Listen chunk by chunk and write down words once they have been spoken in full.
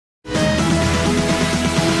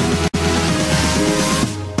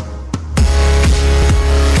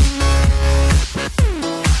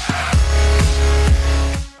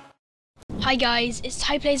Hi guys, it's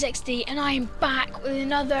TyPlaysXD and I am back with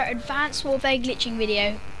another Advanced Warfare glitching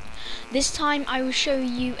video. This time I will show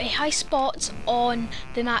you a high spot on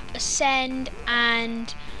the map Ascend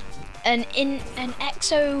and an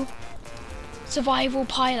Exo survival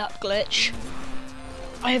pile-up glitch.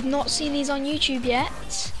 I have not seen these on YouTube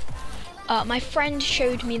yet. My friend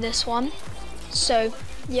showed me this one, so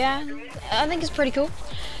yeah, I think it's pretty cool.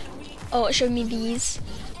 Oh, it showed me these.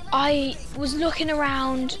 I was looking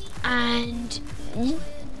around and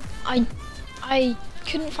I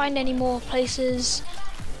couldn't find any more places,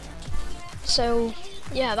 so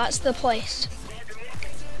yeah, that's the place.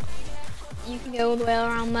 You can go all the way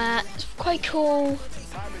around there. It's quite cool.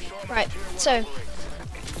 Right, so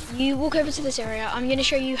you walk over to this area. I'm going to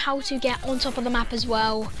show you how to get on top of the map as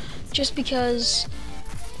well, just in case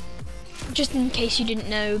you didn't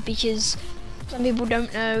know, because some people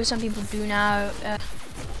don't know, some people do know.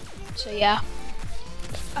 So yeah,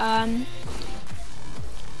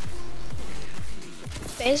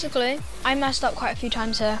 basically I messed up quite a few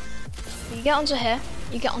times here. You get onto here,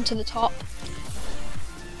 you get onto the top.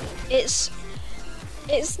 It's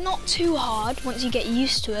not too hard once you get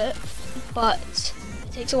used to it, but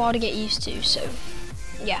it takes a while to get used to. So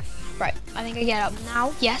yeah, right, I think I get up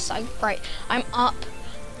now. Yes, I'm up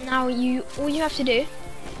now. All you have to do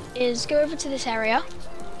is go over to this area,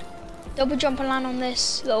 double jump and land on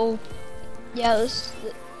this little, this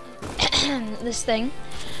thing,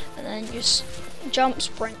 and then just jump,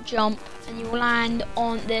 sprint, jump, and you will land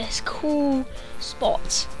on this cool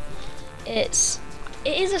spot. It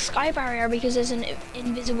is a sky barrier because there's an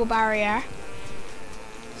invisible barrier.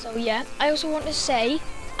 So yeah, I also want to say,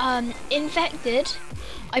 Infected,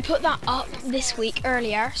 I put that up this week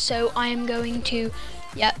earlier, so I am going to,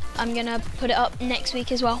 I'm gonna put it up next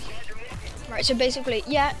week as well. Right, so basically,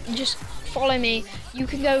 yeah, just follow me. You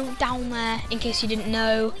can go down there in case you didn't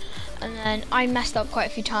know. And then I messed up quite a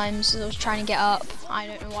few times as I was trying to get up. I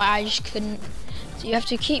don't know why, I just couldn't. So you have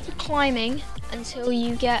to keep climbing until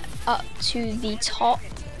you get up to the top.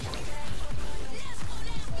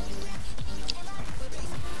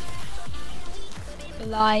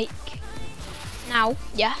 Like now,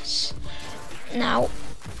 yes. Now,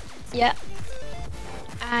 yeah.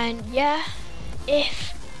 And yeah,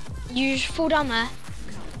 if you just fall down there,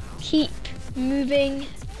 keep moving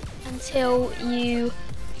until you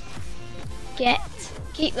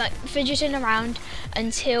keep like fidgeting around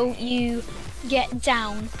until you get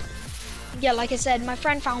down. Yeah, like I said, my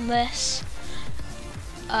friend found this.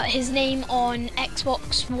 His name on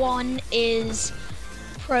Xbox One is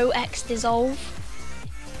Pro X Dissolve.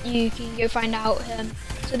 You can go find out him.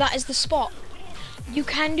 So that is the spot. You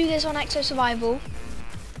can do this on Exo Survival.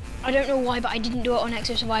 I don't know why, but I didn't do it on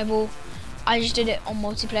Exo Survival. I just did it on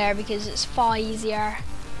multiplayer because it's far easier,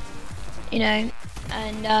 you know.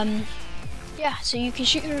 And yeah, so you can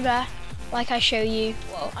shoot through there, like I show you.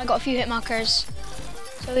 Well, I got a few hit markers.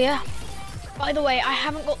 So yeah. By the way, I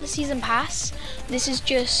haven't got the season pass. This is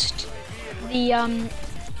just the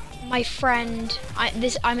my friend.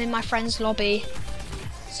 I'm in my friend's lobby.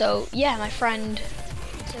 So yeah, my friend.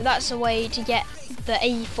 So that's a way to get the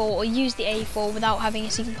AE4 or use the AE4 without having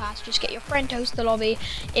a season pass. Just get your friend to host the lobby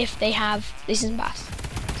if they have the season pass.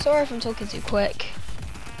 Sorry if I'm talking too quick.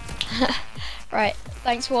 Right,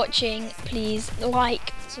 thanks for watching. Please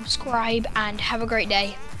like, subscribe, and have a great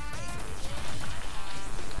day.